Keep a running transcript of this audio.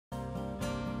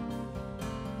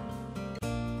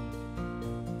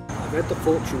I've had the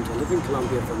fortune to live in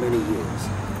Colombia for many years,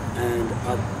 and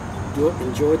I've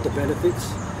enjoyed the benefits,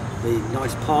 the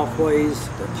nice pathways,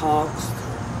 the parks,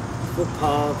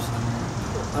 footpaths,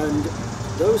 and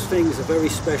those things are very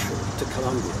special to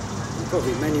Colombia, and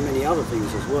probably many other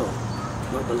things as well,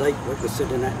 like the lake that we're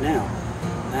sitting at now,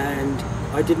 and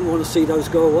I didn't want to see those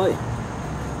go away.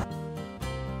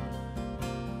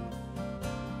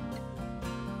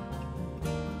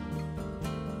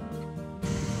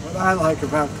 What I like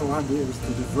about Colombia is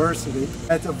the diversity.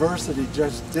 That diversity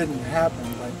just didn't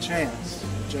happen by chance.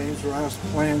 James Rouse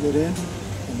planned it in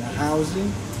the housing, in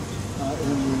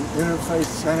the interfaith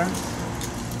center.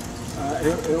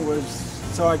 It was,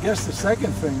 so I guess the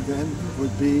second thing then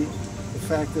would be the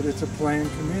fact that it's a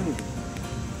planned community.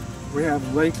 We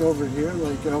have lake over here,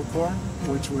 Lake Elkhorn,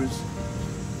 which was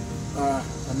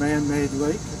a man-made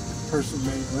lake, a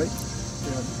person-made lake. We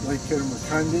have Lake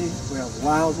Kitamakundi, we have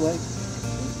Wild Lake,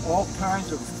 all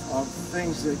kinds of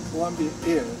things that Columbia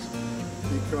is,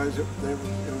 because it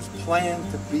was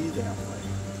planned to be that way.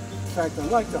 In fact, I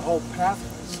like the whole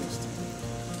pathway system.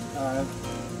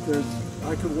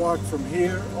 I could walk from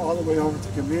here all the way over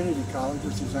to Community College,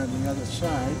 which is on the other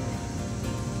side.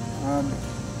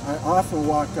 I often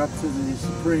walk up to the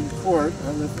Supreme Court.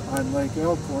 I live on Lake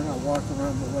Elkhorn. I walk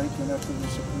around the lake and up to the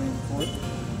Supreme Court,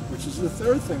 which is the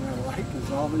third thing I like,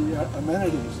 is all the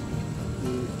amenities.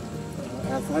 The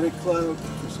athletic club,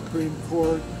 the Supreme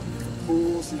Court, the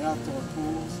pools, the outdoor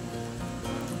pools.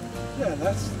 Yeah,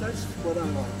 that's what I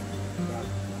like about it.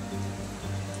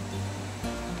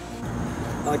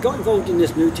 I got involved in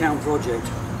this New Town project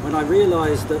when I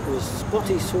realised that there was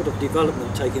spotty sort of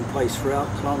development taking place throughout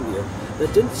Colombia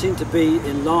that didn't seem to be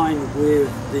in line with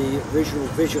the original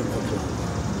vision for Colombia.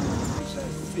 I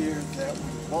feared that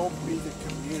we won't be the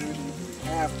community we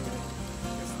have been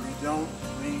if we don't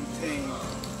maintain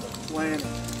the planning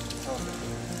of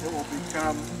it. It will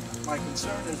become, my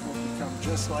concern is we'll become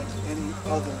just like any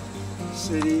other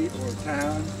city or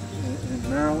town in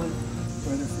Maryland.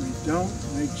 But if we don't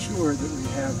make sure that we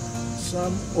have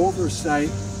some oversight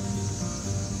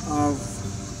of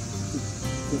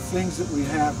the things that we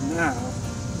have now,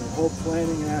 the whole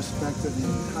planning aspect of the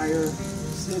entire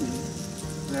city,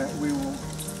 that we will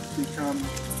become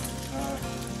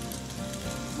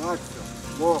Rockville,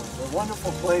 Laurel. They're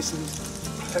wonderful places,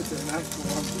 but they're not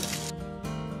Columbia.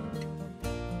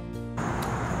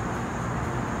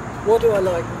 What do I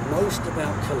like most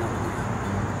about Colombia?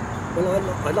 Well,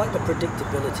 I like the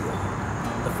predictability of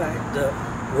it. The fact that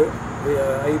we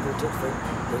are able to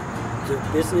do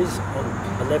business on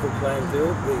a level playing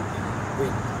field. We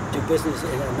do business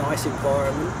in a nice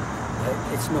environment.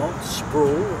 It's not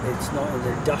sprawl. It's not in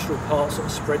the industrial parts that are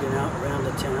spreading out around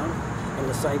the town. On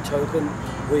the same token,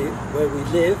 where we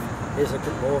live is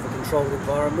more of a controlled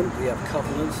environment. We have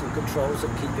covenants and controls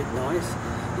that keep it nice.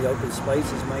 The open space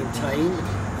is maintained,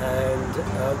 and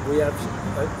we have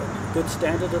a good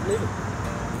standard of living.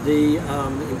 The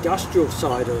industrial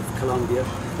side of Colombia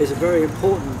is a very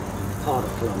important part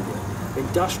of Colombia.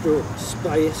 Industrial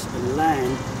space and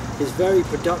land is very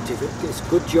productive. It's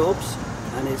good jobs,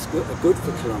 and it's good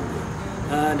for Colombia.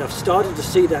 And I've started to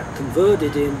see that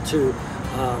converted into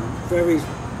very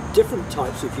different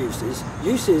types of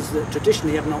uses that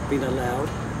traditionally have not been allowed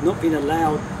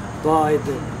by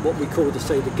what we call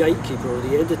the gatekeeper, or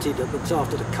the entity that looks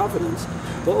after the covenants,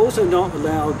 but also not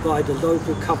allowed by the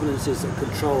local covenances that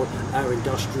control our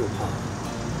industrial park.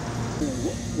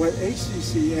 What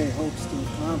HCCA hopes to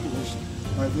accomplish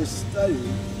by this study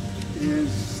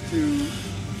is to,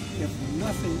 if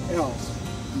nothing else,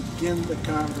 begin the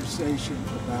conversation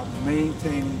about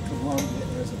maintaining Columbia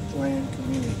as a planned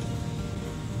community,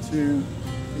 to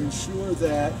ensure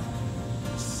that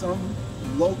some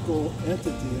local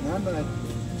entity, and I'm not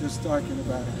just talking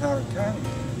about a Howard County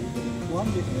entity, but a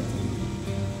Columbia entity,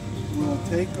 will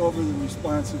take over the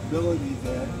responsibility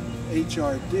that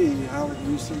HRD, Howard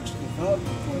Research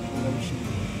Development Corporation,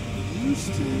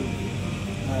 used to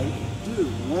do.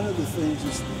 One of the things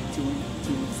is to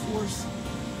enforce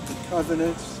the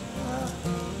covenants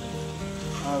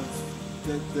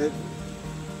that,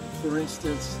 for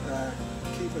instance,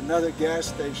 keep another gas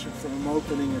station from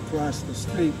opening across the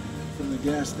street from the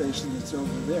gas station that's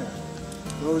over there.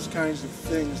 Those kinds of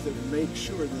things that make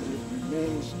sure that it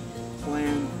remains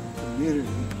planned community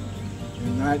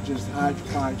and not just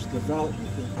hodgepodge development.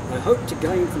 I hope to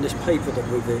gain from this paper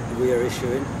that we are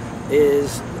issuing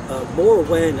is more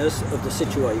awareness of the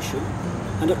situation,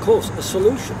 and of course a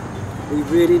solution. We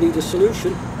really need a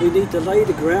solution. We need to lay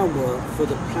the groundwork for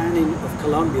the planning of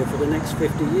Colombia for the next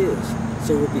 50 years,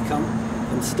 so we'll become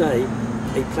and stay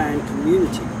a planned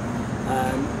community.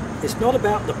 It's not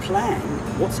about the plan,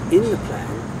 what's in the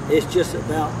plan, It's just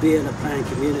about being a planned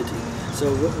community. So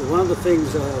one of the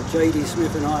things J.D.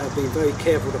 Smith and I have been very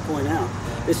careful to point out,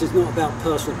 this is not about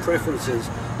personal preferences,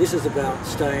 this is about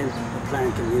staying a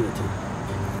planned community.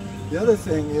 The other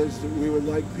thing is that we would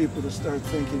like people to start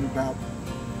thinking about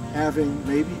having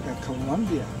maybe a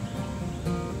Columbia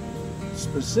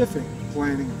specific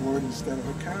planning board instead of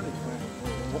a county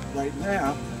planning board. Right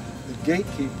now, the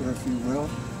gatekeeper, if you will,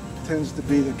 tends to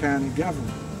be the county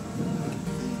government.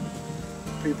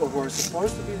 The people who are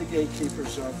supposed to be the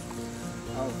gatekeepers of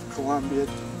Columbia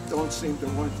don't seem to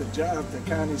want the job. The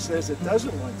county says it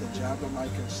doesn't want the job, but my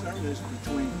concern is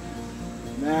between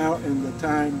now and the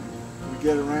time we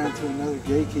get around to another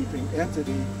gatekeeping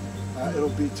entity, it'll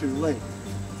be too late.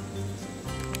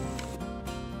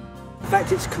 In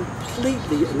fact, it's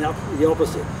completely the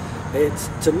opposite. It's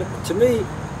to me,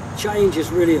 change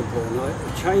is really important.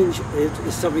 Change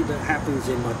is something that happens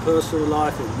in my personal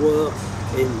life, in work,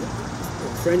 in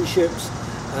friendships,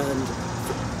 and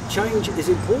change is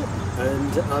important.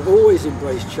 And I've always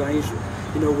embraced change.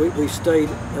 You know, we're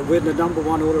the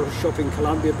 #1 auto shop in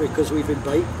Columbia because we've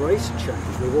embraced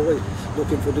change. We're always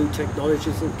looking for new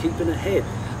technologies and keeping ahead.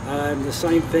 And the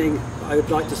same thing I would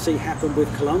like to see happen with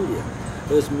Columbia.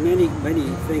 There's many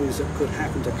things that could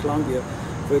happen to Columbia.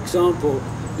 For example,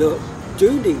 that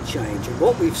do need change. And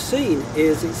what we've seen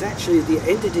is it's actually the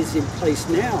entities in place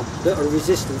now that are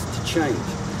resistant to change.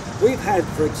 We've had,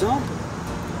 for example,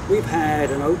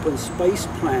 an open space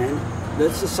plan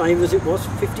that's the same as it was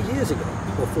 50 years ago,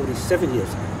 or 47 years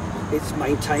ago. It's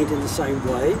maintained in the same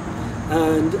way,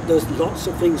 and there's lots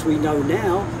of things we know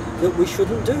now that we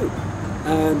shouldn't do.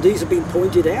 And these have been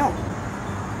pointed out.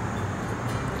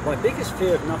 My biggest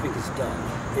fear if nothing is done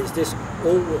is this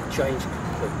all will change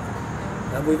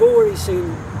completely. And we've already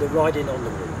seen the writing on the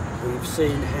wall. We've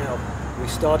seen how we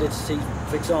started to see,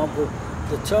 for example,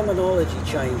 the terminology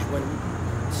change when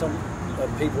some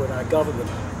people in our government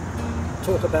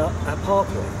talk about our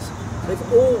parkways.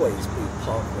 They've always been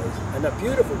parkways, and they're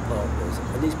beautiful parkways.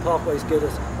 And these parkways get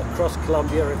us across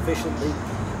Columbia efficiently,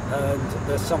 and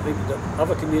there's something that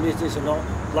other communities are not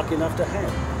lucky enough to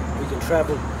have. We can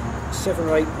travel 7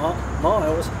 or 8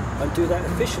 miles and do that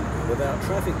efficiently without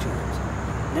traffic jams.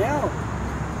 Now,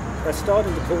 they're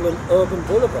starting to call them urban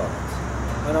boulevards,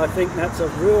 and I think that's a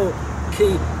real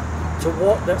key to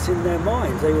what that's in their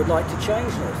minds. They would like to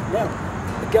change those. Now,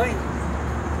 again,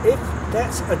 if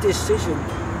that's a decision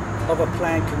of a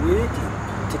planned community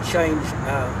to change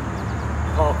our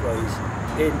parkways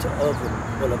into urban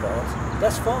boulevards,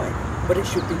 that's fine, but it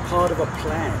should be part of a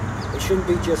plan. It shouldn't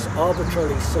be just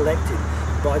arbitrarily selected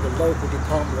by the local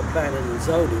Department of Planning and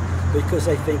Zoning because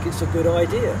they think it's a good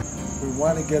idea. We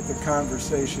want to get the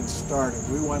conversation started.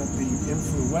 We want to be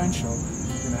influential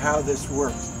in how this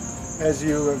works. As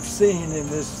you have seen in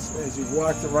this, as you've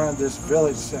walked around this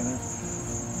village center,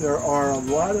 there are a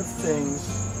lot of things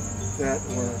that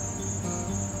were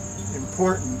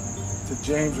important to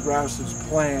James Rouse's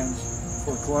plans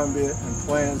for Columbia and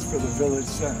plans for the village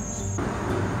centers.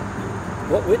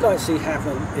 What we'd like to see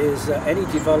happen is any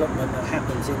development that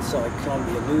happens inside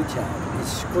Columbia New Town is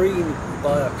screened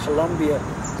by a Columbia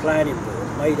planning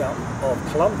board made up of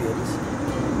Columbians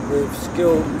with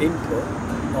skilled input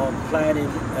on planning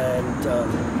and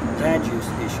land use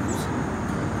issues.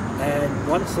 And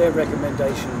once their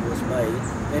recommendation was made,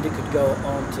 then it could go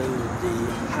on to the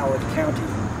Howard County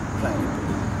planning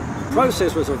board. The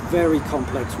process was a very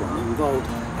complex one. It involved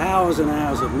hours and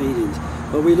hours of meetings,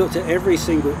 but we looked at every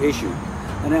single issue.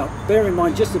 And now, bear in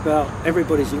mind, just about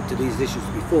everybody's looked at these issues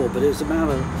before, but it's a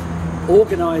matter of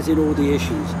organising all the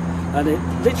issues. And it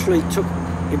literally took,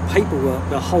 in paperwork,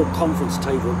 the whole conference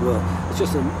table work. It's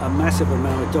just a massive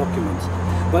amount of documents.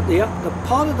 But the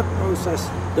part of the process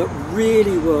that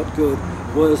really worked good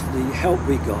was the help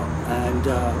we got. And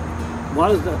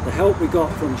one of the help we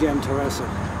got from Jen Teresa,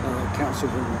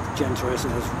 Councilwoman Jen Teresa,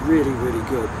 was really, really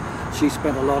good. She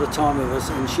spent a lot of time with us,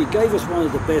 and she gave us one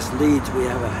of the best leads we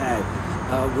ever had.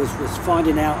 Was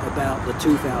finding out about the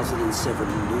 2007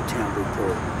 New Town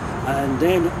report. And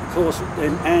then, of course,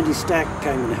 then Andy Stack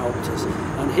came and helped us,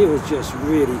 and he was just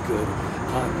really good.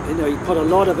 You know, he put a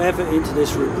lot of effort into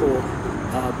this report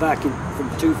back from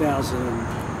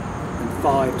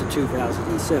 2005 to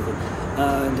 2007,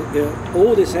 and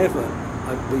all this effort,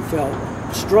 we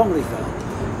strongly felt,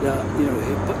 that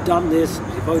he'd done this,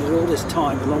 he devoted all this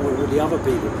time along with all the other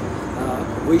people.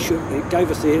 It gave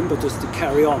us the impetus to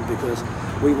carry on because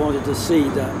we wanted to see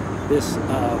that this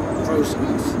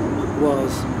process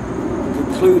was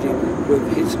concluding with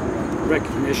his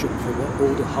recognition for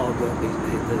all the hard work that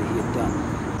he had done.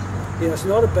 You know, it's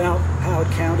not about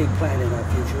Howard County planning our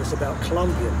future, it's about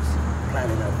Columbians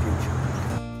planning our future.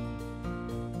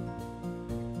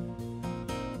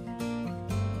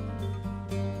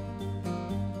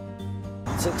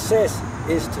 Success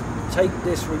is to take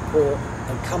this report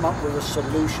and come up with a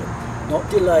solution, not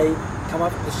delay, come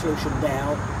up with a solution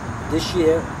now, this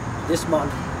year, this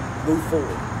month, move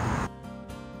forward.